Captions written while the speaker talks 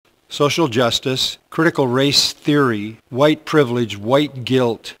social justice, critical race theory, white privilege, white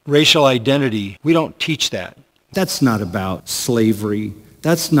guilt, racial identity. We don't teach that. That's not about slavery.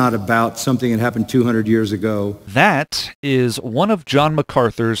 That's not about something that happened 200 years ago. That is one of John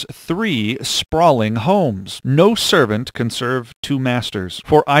MacArthur's 3 sprawling homes. No servant can serve 2 masters,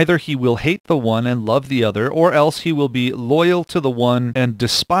 for either he will hate the one and love the other, or else he will be loyal to the one and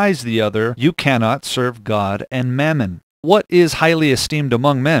despise the other. You cannot serve God and mammon. What is highly esteemed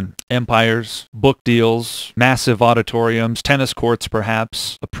among men? Empires, book deals, massive auditoriums, tennis courts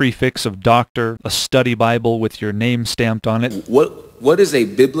perhaps, a prefix of doctor, a study Bible with your name stamped on it. What is a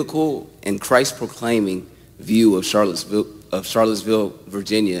biblical and Christ-proclaiming view of Charlottesville,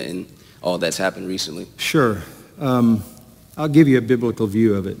 Virginia, and all that's happened recently? Sure. I'll give you a biblical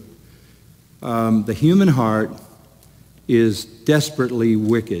view of it. The human heart is desperately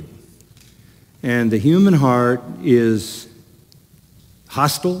wicked. And the human heart is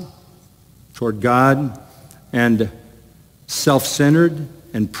hostile toward God and self-centered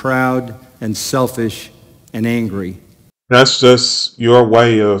and proud and selfish and angry. That's just your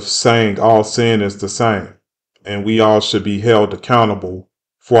way of saying all sin is the same, and we all should be held accountable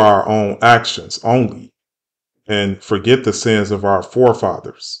for our own actions only, and forget the sins of our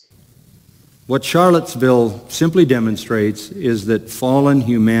forefathers. What Charlottesville simply demonstrates is that fallen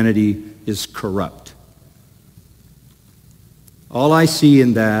humanity is corrupt. All I see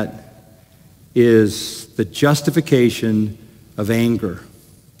in that is the justification of anger.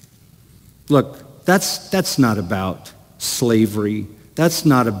 Look, that's not about slavery. That's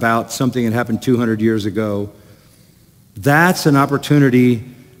not about something that happened 200 years ago. That's an opportunity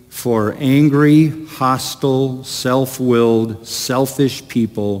for angry, hostile, self-willed, selfish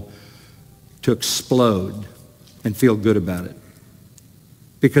people to explode and feel good about it,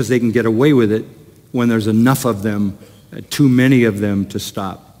 because they can get away with it when there's enough of them, too many of them, to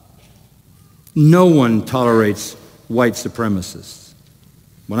stop. No one tolerates white supremacists.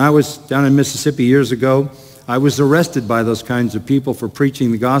 When I was down in Mississippi years ago, I was arrested by those kinds of people for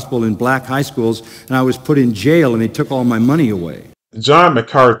preaching the gospel in black high schools, and I was put in jail, and they took all my money away. John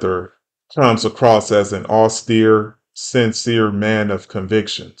MacArthur comes across as an austere, sincere man of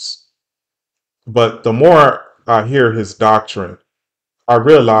convictions. But the more I hear his doctrine, I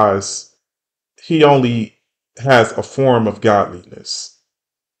realize he only has a form of godliness.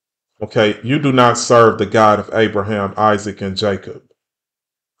 Okay, you do not serve the God of Abraham, Isaac, and Jacob.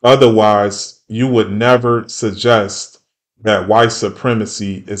 Otherwise, you would never suggest that white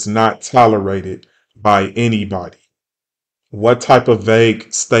supremacy is not tolerated by anybody. What type of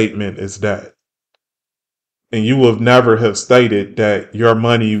vague statement is that? And you would never have stated that your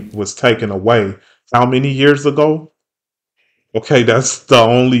money was taken away how many years ago? Okay, that's the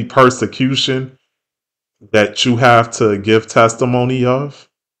only persecution that you have to give testimony of?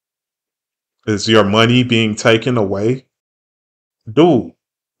 Is your money being taken away? Dude,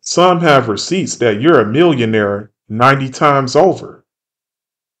 some have receipts that you're a millionaire 90 times over.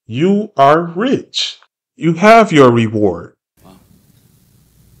 You are rich. You have your reward.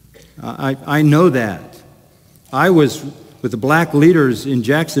 I know that. I was with the black leaders in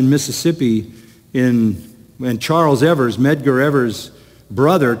Jackson, Mississippi, when Charles Evers, Medgar Evers'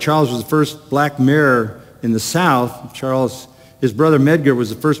 brother, Charles was the first black mayor in the South. His brother Medgar was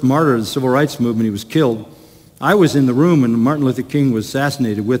the first martyr of the civil rights movement. He was killed. I was in the room when Martin Luther King was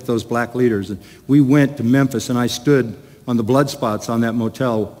assassinated with those black leaders. And we went to Memphis, and I stood on the blood spots on that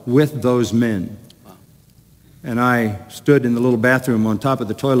motel with those men. And I stood in the little bathroom on top of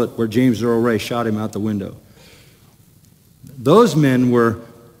the toilet where James Earl Ray shot him out the window. Those men were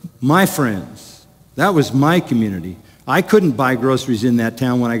my friends. That was my community. I couldn't buy groceries in that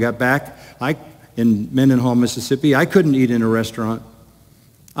town when I got back. In Mendenhall, Mississippi, I couldn't eat in a restaurant.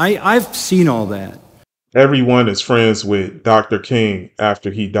 I've seen all that. Everyone is friends with Dr. King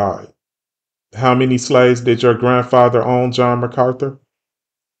after he died. How many slaves did your grandfather own, John MacArthur?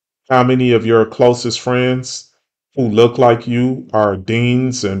 How many of your closest friends who look like you are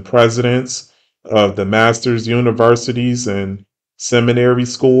deans and presidents of the master's universities and seminary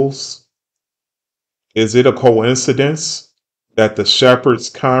schools? Is it a coincidence that the Shepherds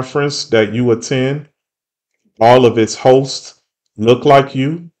Conference that you attend, all of its hosts look like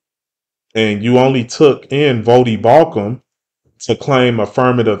you, and you only took in Vody Balcom to claim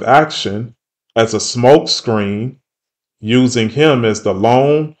affirmative action as a smokescreen, using him as the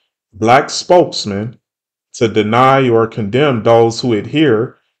lone black spokesman to deny or condemn those who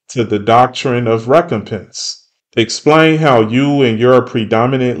adhere to the doctrine of recompense? Explain how you and your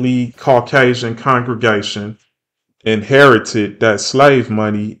predominantly Caucasian congregation inherited that slave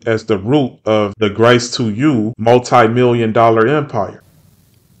money as the root of the grace to you multi-million-dollar empire.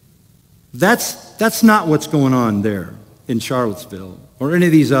 That's not what's going on there in Charlottesville or any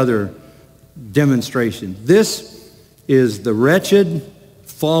of these other demonstrations. This is the wretched,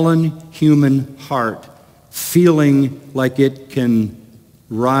 fallen human heart feeling like it can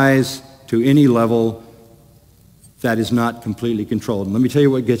rise to any level that is not completely controlled. And let me tell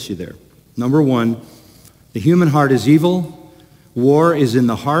you what gets you there. Number one, the human heart is evil. War is in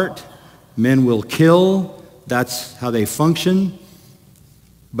the heart. Men will kill. That's how they function.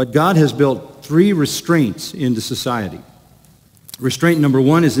 But God has built three restraints into society. Restraint number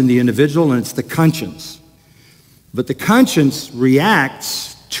one is in the individual, and it's the conscience. But the conscience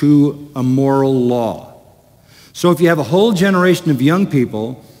reacts to a moral law. So if you have a whole generation of young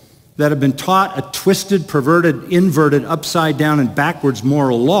people that have been taught a twisted, perverted, inverted, upside down, and backwards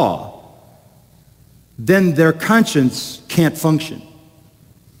moral law, then their conscience can't function.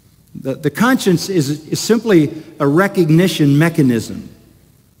 The conscience is simply a recognition mechanism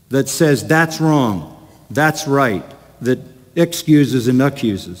that says that's wrong, that's right, that excuses and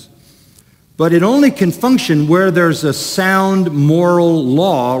accuses. But it only can function where there's a sound moral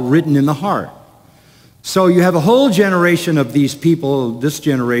law written in the heart. So you have a whole generation of these people, this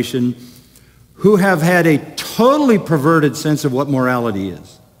generation, who have had a totally perverted sense of what morality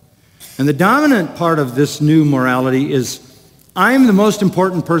is. And the dominant part of this new morality is, I'm the most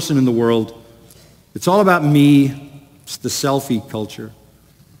important person in the world. It's all about me. It's the selfie culture.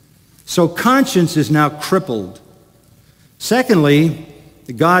 So conscience is now crippled. Secondly,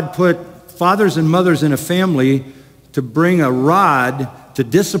 God put fathers and mothers in a family to bring a rod to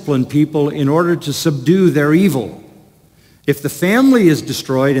discipline people in order to subdue their evil. If the family is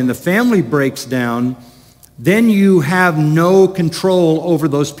destroyed and the family breaks down, then you have no control over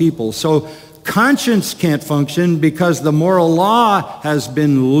those people. So conscience can't function because the moral law has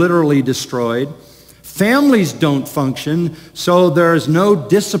been literally destroyed. Families don't function, so there's no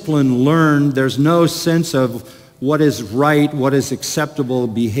discipline learned. There's no sense of what is right, what is acceptable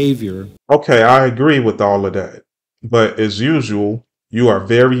behavior. Okay, I agree with all of that. But as usual, you are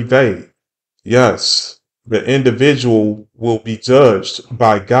very vague. Yes, the individual will be judged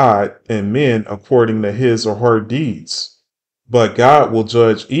by God and men according to his or her deeds. But God will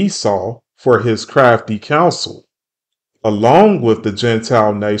judge Esau for his crafty counsel, along with the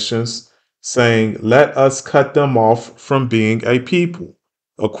Gentile nations, saying, let us cut them off from being a people,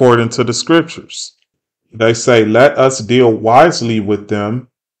 according to the scriptures. They say, let us deal wisely with them,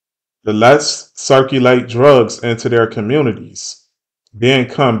 let's circulate drugs into their communities, then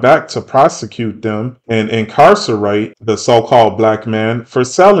come back to prosecute them and incarcerate the so-called black man for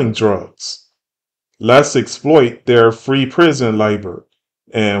selling drugs. Let's exploit their free prison labor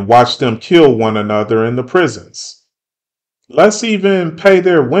and watch them kill one another in the prisons. Let's even pay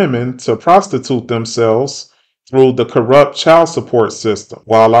their women to prostitute themselves through the corrupt child support system,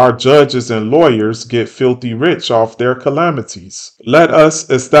 while our judges and lawyers get filthy rich off their calamities. Let us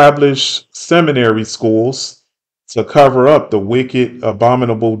establish seminary schools to cover up the wicked,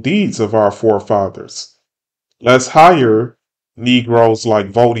 abominable deeds of our forefathers. Let's hire Negroes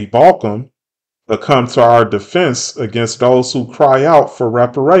like Vody Balcom to come to our defense against those who cry out for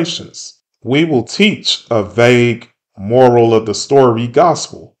reparations. We will teach a vague moral of the story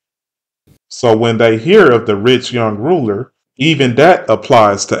gospel. So when they hear of the rich young ruler, even that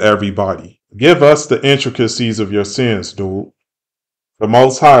applies to everybody. Give us the intricacies of your sins, dude. The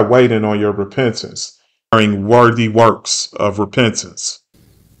Most High waiting on your repentance, bearing worthy works of repentance.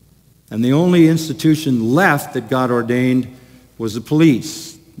 And the only institution left that God ordained was the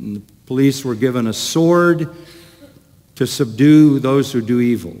police. And the police were given a sword to subdue those who do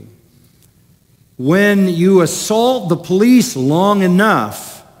evil. When you assault the police long enough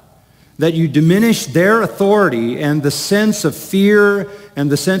that you diminish their authority and the sense of fear and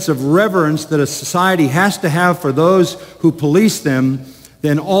the sense of reverence that a society has to have for those who police them,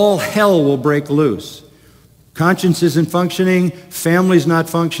 then all hell will break loose. Conscience isn't functioning, family's not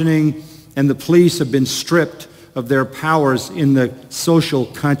functioning, and the police have been stripped of their powers in the social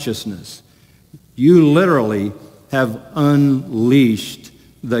consciousness. You literally have unleashed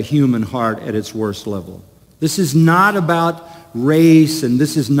the human heart at its worst level. This is not about race, and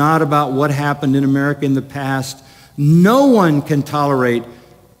this is not about what happened in America in the past. No one can tolerate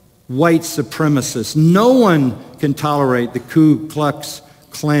white supremacists. No one can tolerate the Ku Klux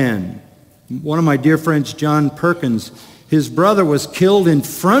Klan. One of my dear friends, John Perkins, his brother was killed in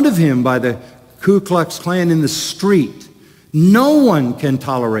front of him by the Ku Klux Klan in the street. No one can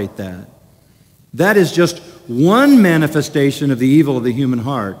tolerate that. That is just one manifestation of the evil of the human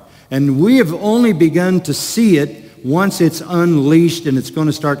heart. And we have only begun to see it once it's unleashed, and it's going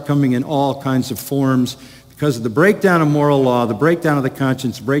to start coming in all kinds of forms, because of the breakdown of moral law, the breakdown of the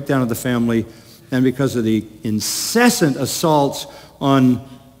conscience, the breakdown of the family, and because of the incessant assaults on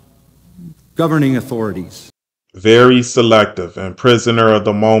governing authorities. Very selective and prisoner of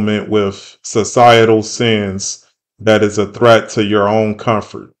the moment with societal sins that is a threat to your own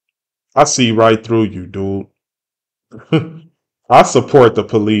comfort. I see right through you, dude. I support the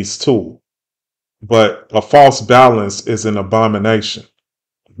police too, but a false balance is an abomination.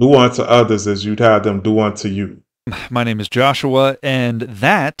 Do unto others as you'd have them do unto you. My name is Joshua, and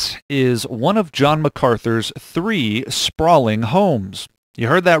that is one of John MacArthur's 3 sprawling homes. You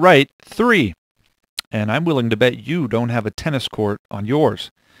heard that right, 3. And I'm willing to bet you don't have a tennis court on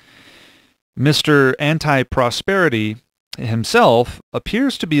yours. Mr. Anti-Prosperity himself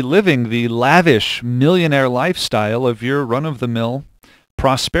appears to be living the lavish millionaire lifestyle of your run-of-the-mill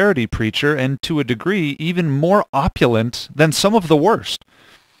prosperity preacher, and to a degree even more opulent than some of the worst.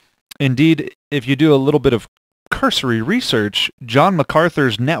 Indeed, if you do a little bit of cursory research, John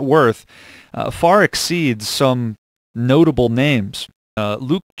MacArthur's net worth far exceeds some notable names.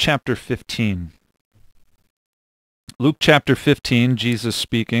 Luke chapter 15. Luke chapter 15, Jesus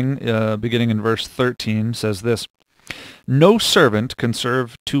speaking, beginning in verse 13, says this, "No servant can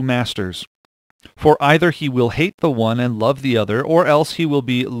serve 2 masters, for either he will hate the one and love the other, or else he will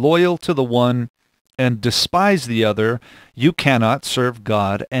be loyal to the one and despise the other. You cannot serve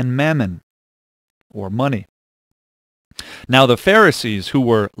God and mammon," or money. Now the Pharisees, who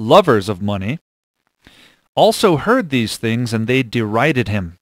were lovers of money, also heard these things, and they derided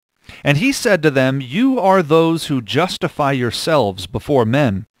him. And he said to them, "You are those who justify yourselves before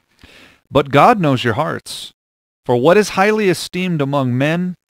men, but God knows your hearts. For what is highly esteemed among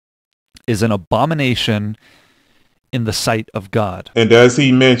men is an abomination in the sight of God." And as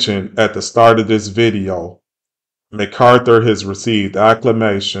he mentioned at the start of this video, MacArthur has received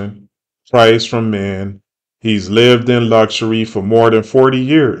acclamation, praise from men. He's lived in luxury for more than 40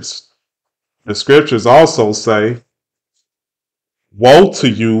 years. The scriptures also say, "Woe to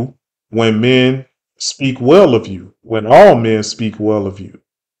you when men speak well of you, when all men speak well of you."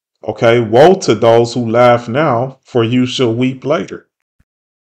 Okay, woe to those who laugh now, for you shall weep later.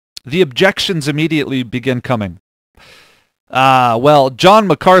 The objections immediately begin coming. Well, John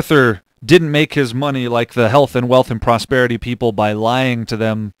MacArthur didn't make his money like the health and wealth and prosperity people by lying to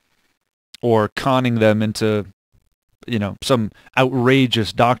them or conning them into, some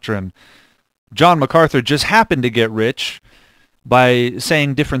outrageous doctrine. John MacArthur just happened to get rich by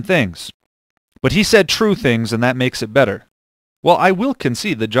saying different things. But he said true things, and that makes it better. Well, I will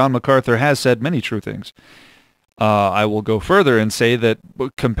concede that John MacArthur has said many true things. I will go further and say that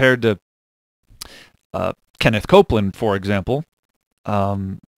compared to Kenneth Copeland, for example,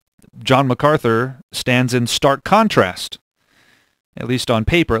 John MacArthur stands in stark contrast, at least on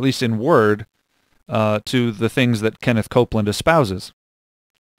paper, at least in word, to the things that Kenneth Copeland espouses.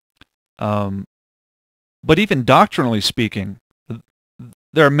 But even doctrinally speaking,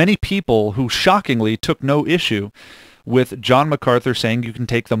 there are many people who shockingly took no issue with John MacArthur saying you can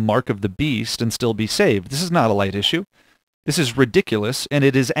take the mark of the beast and still be saved. This is not a light issue. This is ridiculous, and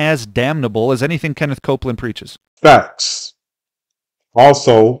it is as damnable as anything Kenneth Copeland preaches. Facts.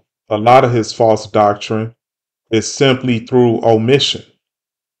 Also, a lot of his false doctrine is simply through omission.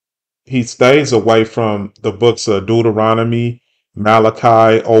 He stays away from the books of Deuteronomy,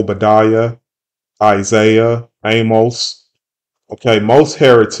 Malachi, Obadiah, Isaiah, Amos. Okay, most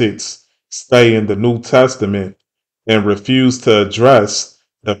heretics stay in the New Testament and refuse to address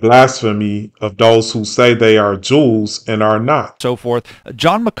the blasphemy of those who say they are Jews and are not. So forth.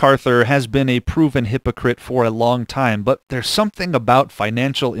 John MacArthur has been a proven hypocrite for a long time, but there's something about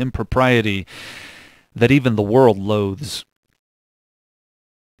financial impropriety that even the world loathes.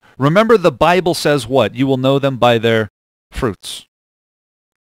 Remember, the Bible says what? You will know them by their fruits.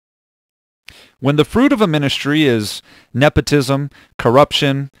 When the fruit of a ministry is nepotism,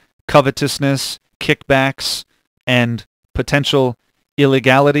 corruption, covetousness, kickbacks, and potential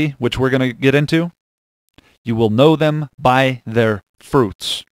illegality, which we're going to get into, you will know them by their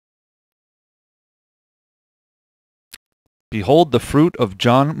fruits. Behold the fruit of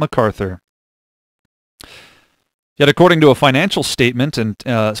John MacArthur. Yet according to a financial statement and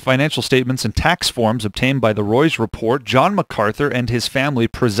financial statements and tax forms obtained by the Roy's Report, John MacArthur and his family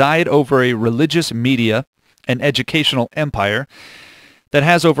preside over a religious media and educational empire that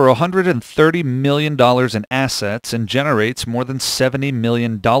has over $130 million in assets and generates more than $70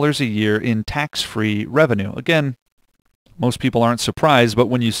 million a year in tax-free revenue. Again, most people aren't surprised, but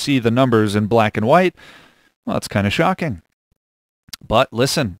when you see the numbers in black and white, well, it's kind of shocking. But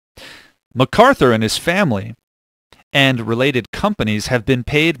listen, MacArthur and his family and related companies have been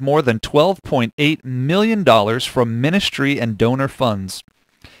paid more than $12.8 million from ministry and donor funds.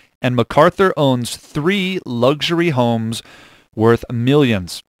 And MacArthur owns 3 luxury homes worth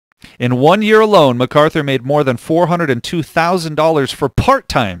millions. In 1 year alone, MacArthur made more than $402,000 for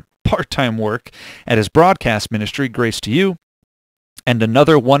part-time work at his broadcast ministry, Grace to You, and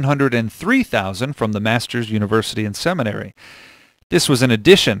another $103,000 from the Master's University and Seminary. This was in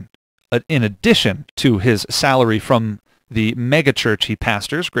addition to his salary from the megachurch he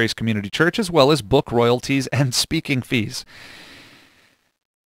pastors, Grace Community Church, as well as book royalties and speaking fees.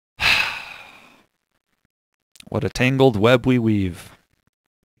 What a tangled web we weave.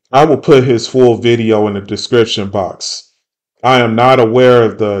 I will put his full video in the description box. I am not aware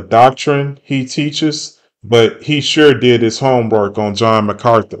of the doctrine he teaches, but he sure did his homework on John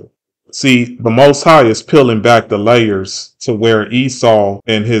MacArthur. See, the Most High is peeling back the layers to where Esau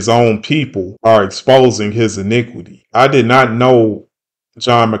and his own people are exposing his iniquity. I did not know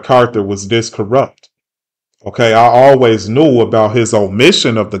John MacArthur was this corrupt. Okay, I always knew about his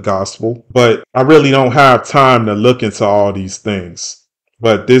omission of the gospel, but I really don't have time to look into all these things.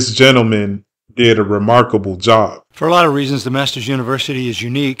 But this gentleman did a remarkable job. For a lot of reasons, the Master's University is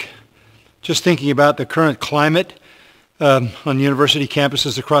unique. Just thinking about the current climate on university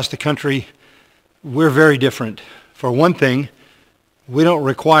campuses across the country, we're very different. For one thing, we don't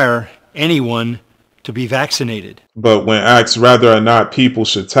require anyone to be vaccinated. But when asked whether or not people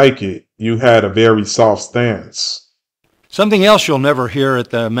should take it, you had a very soft stance. Something else you'll never hear at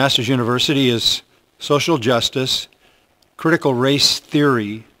the Master's University is social justice, critical race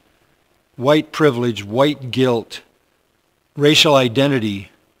theory, white privilege, white guilt, racial identity.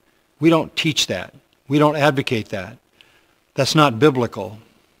 We don't teach that. We don't advocate that. That's not biblical.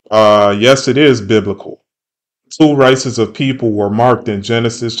 Yes, it is biblical. 2 races of people were marked in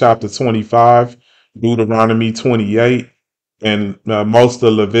Genesis chapter 25, Deuteronomy 28, and most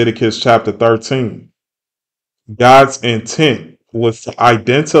of Leviticus chapter 13. God's intent was to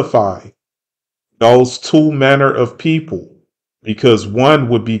identify those 2 manner of people because one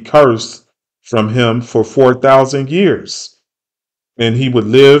would be cursed from him for 4,000 years, and he would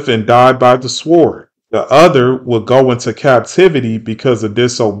live and die by the sword. The other will go into captivity because of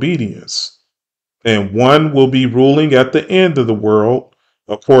disobedience. And one will be ruling at the end of the world,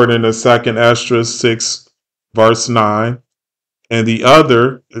 according to 2 Esdras 6, verse 9. And the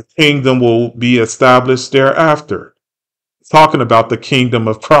other, the kingdom will be established thereafter. Talking about the kingdom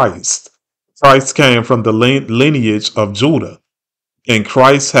of Christ. Christ came from the lineage of Judah. And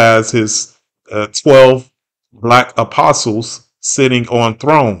Christ has his 12 black apostles sitting on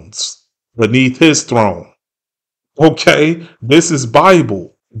thrones beneath his throne. Okay, this is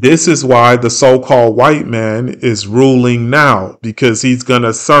Bible. This is why the so-called white man is ruling now, because he's going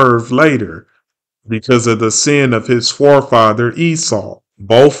to serve later because of the sin of his forefather Esau.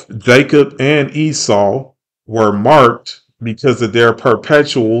 Both Jacob and Esau were marked because of their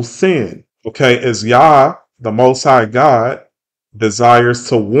perpetual sin. Okay, as Yah, the Most High God, desires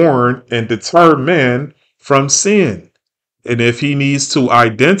to warn and deter man from sin. And if he needs to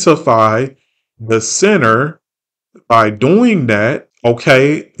identify the sinner by doing that,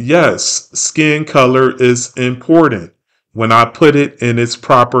 okay, yes, skin color is important when I put it in its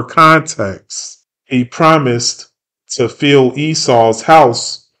proper context. He promised to fill Esau's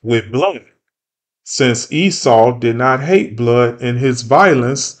house with blood, since Esau did not hate blood in his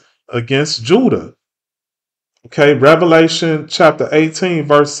violence against Judah. Okay, Revelation chapter 18,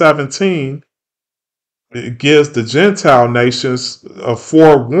 verse 17, it gives the Gentile nations a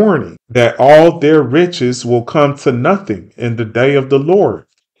forewarning that all their riches will come to nothing in the day of the Lord.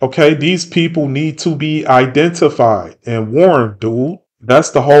 Okay, these people need to be identified and warned, dude. That's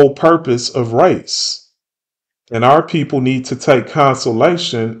the whole purpose of race. And our people need to take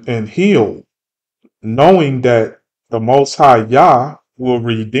consolation and heal, knowing that the Most High Yah will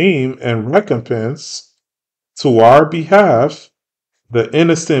redeem and recompense to our behalf the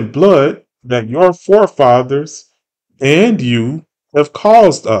innocent blood that your forefathers and you have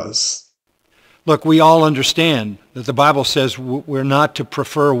caused us. Look, we all understand that the Bible says we're not to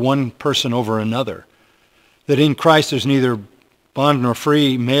prefer one person over another, that in Christ there's neither bond nor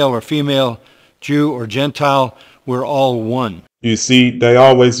free, male or female, Jew or Gentile, we're all one. You see, they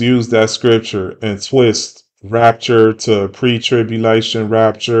always use that scripture and twist rapture to pre-tribulation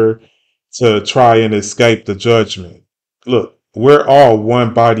rapture to try and escape the judgment. Look, we're all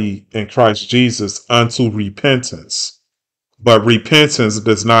one body in Christ Jesus unto repentance. But repentance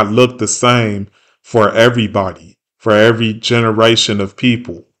does not look the same for everybody, for every generation of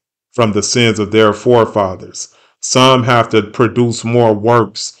people from the sins of their forefathers. Some have to produce more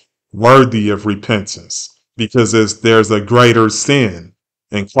works worthy of repentance because there's a greater sin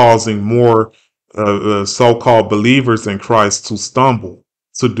and causing more so-called believers in Christ to stumble,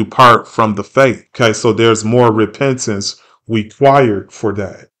 to depart from the faith. Okay, so there's more repentance required for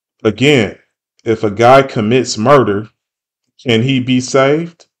that. Again, if a guy commits murder, can he be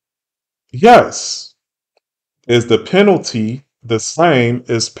saved? Yes. Is the penalty the same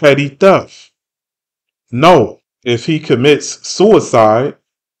as petty theft? No. If he commits suicide,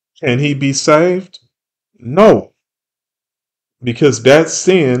 can he be saved? No. Because that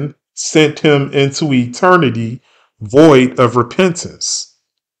sin sent him into eternity void of repentance.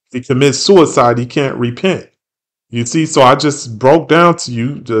 If he commits suicide, he can't repent. You see, so I just broke down to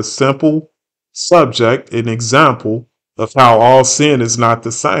you the simple subject, an example of how all sin is not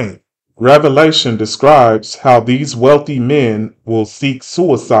the same. Revelation describes how these wealthy men will seek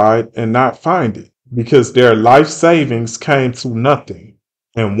suicide and not find it because their life savings came to nothing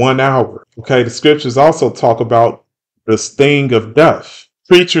in 1 hour. Okay, the scriptures also talk about the sting of death.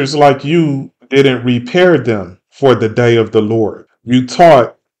 Preachers like you didn't repair them for the day of the Lord. You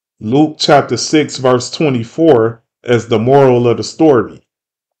taught Luke chapter 6 verse 24 as the moral of the story.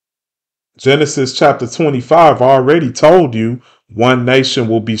 Genesis chapter 25 already told you one nation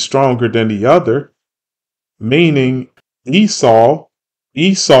will be stronger than the other, meaning Esau's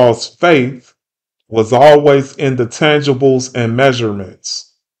faith was always in the tangibles and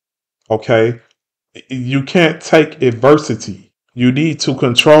measurements. Okay? You can't take adversity. You need to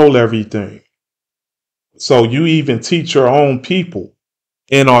control everything. So you even teach your own people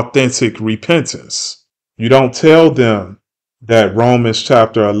inauthentic repentance. You don't tell them that Romans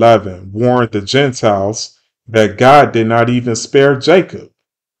chapter 11 warned the Gentiles that God did not even spare Jacob,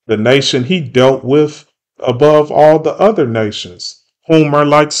 the nation he dealt with above all the other nations, whom are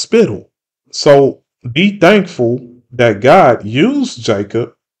like spittle. So be thankful that God used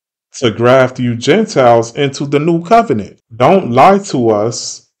Jacob to graft you Gentiles into the new covenant. Don't lie to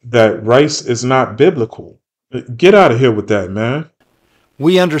us that race is not biblical. Get out of here with that, man.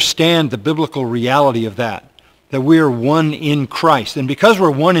 We understand the biblical reality of that we are one in Christ. And because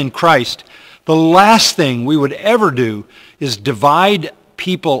we're one in Christ, the last thing we would ever do is divide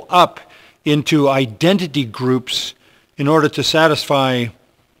people up into identity groups in order to satisfy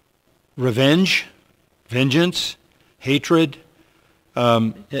revenge, vengeance, hatred,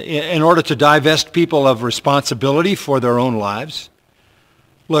 in order to divest people of responsibility for their own lives.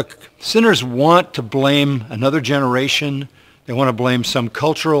 Look, sinners want to blame another generation. They want to blame some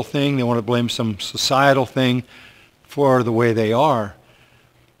cultural thing. They want to blame some societal thing for the way they are.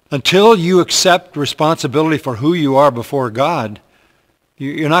 Until you accept responsibility for who you are before God,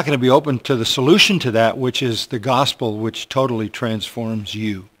 you're not going to be open to the solution to that, which is the gospel, which totally transforms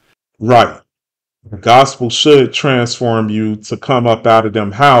you. Right. The gospel should transform you to come up out of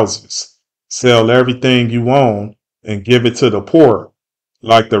them houses, sell everything you own, and give it to the poor,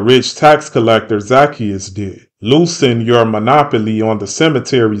 like the rich tax collector Zacchaeus did. Loosen your monopoly on the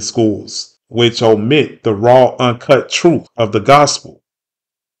cemetery schools, which omit the raw, uncut truth of the gospel.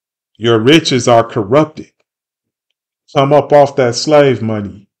 Your riches are corrupted. Come up off that slave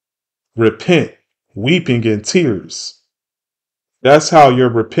money. Repent, weeping in tears. That's how your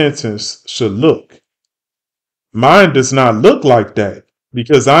repentance should look. Mine does not look like that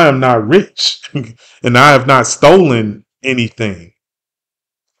because I am not rich and I have not stolen anything.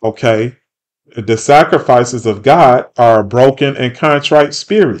 Okay? The sacrifices of God are a broken and contrite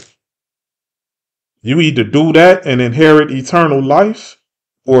spirit. You either do that and inherit eternal life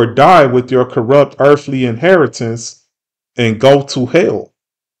or die with your corrupt earthly inheritance and go to hell.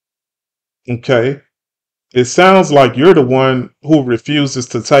 Okay? It sounds like you're the one who refuses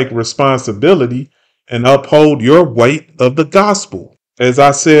to take responsibility and uphold your weight of the gospel. As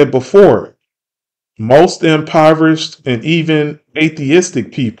I said before, most impoverished and even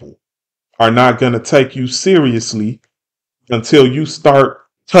atheistic people are not going to take you seriously until you start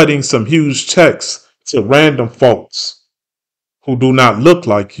cutting some huge checks to random folks who do not look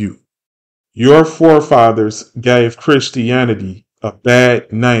like you. Your forefathers gave Christianity a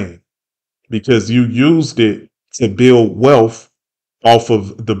bad name because you used it to build wealth off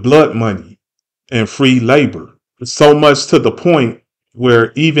of the blood money and free labor. So much to the point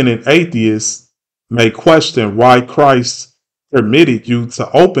where even an atheist may question why Christ permitted you to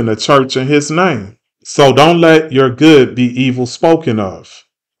open a church in his name. So don't let your good be evil spoken of,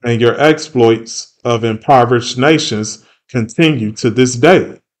 and your exploits of impoverished nations continue to this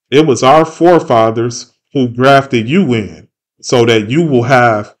day. It was our forefathers who grafted you in so that you will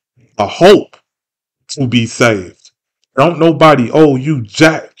have a hope to be saved. Don't nobody owe you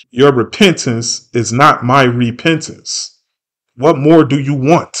jack. Your repentance is not my repentance. What more do you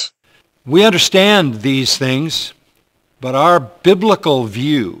want? We understand these things, but our biblical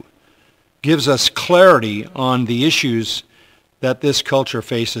view gives us clarity on the issues that this culture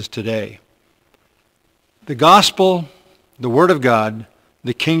faces today. The gospel, the Word of God,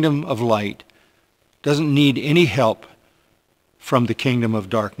 the kingdom of light, doesn't need any help from the kingdom of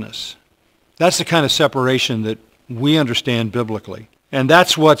darkness. That's the kind of separation that we understand biblically. And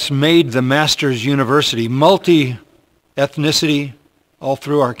that's what's made the Masters University multi-ethnicity all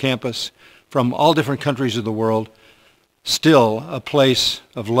through our campus, from all different countries of the world, still a place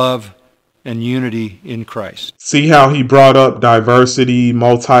of love and unity in Christ. See how he brought up diversity,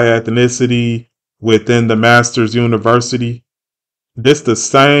 multi-ethnicity within the Masters University? This the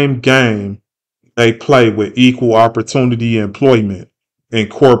same game they play with equal opportunity employment in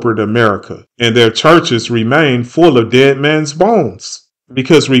corporate America. And their churches remain full of dead men's bones,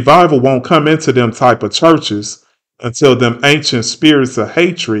 because revival won't come into them type of churches until them ancient spirits of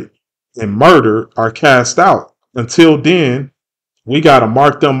hatred and murder are cast out. Until then, we got to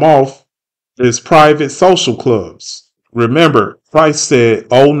mark them off as private social clubs. Remember, Christ said,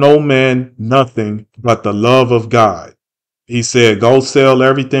 "Owe no man nothing but the love of God." He said, "Go sell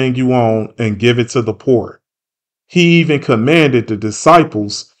everything you own and give it to the poor." He even commanded the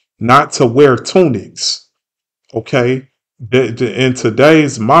disciples not to wear tunics. Okay? In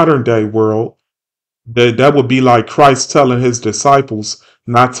today's modern day world, that would be like Christ telling his disciples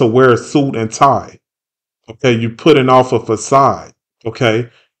not to wear a suit and tie. Okay? You're putting off a facade. Okay?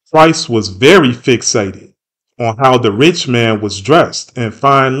 Christ was very fixated on how the rich man was dressed in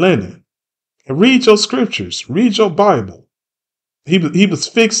fine linen. And read your scriptures. Read your Bible. He was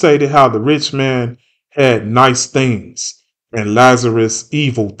fixated how the rich man had nice things and Lazarus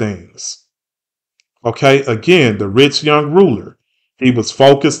evil things. Okay, again, the rich young ruler, he was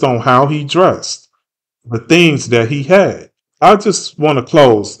focused on how he dressed, the things that he had. I just want to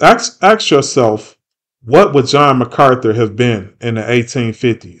close. Ask yourself, what would John MacArthur have been in the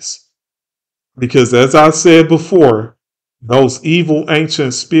 1850s? Because as I said before, those evil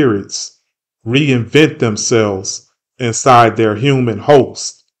ancient spirits reinvent themselves inside their human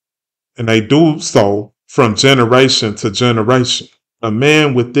host, and they do so from generation to generation. A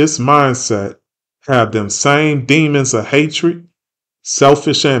man with this mindset have them same demons of hatred,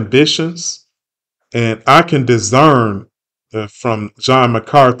 selfish ambitions, and I can discern from John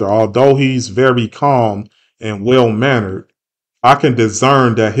MacArthur, although he's very calm and well-mannered, I can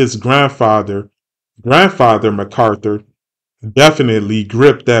discern that his grandfather MacArthur, definitely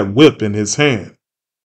gripped that whip in his hand.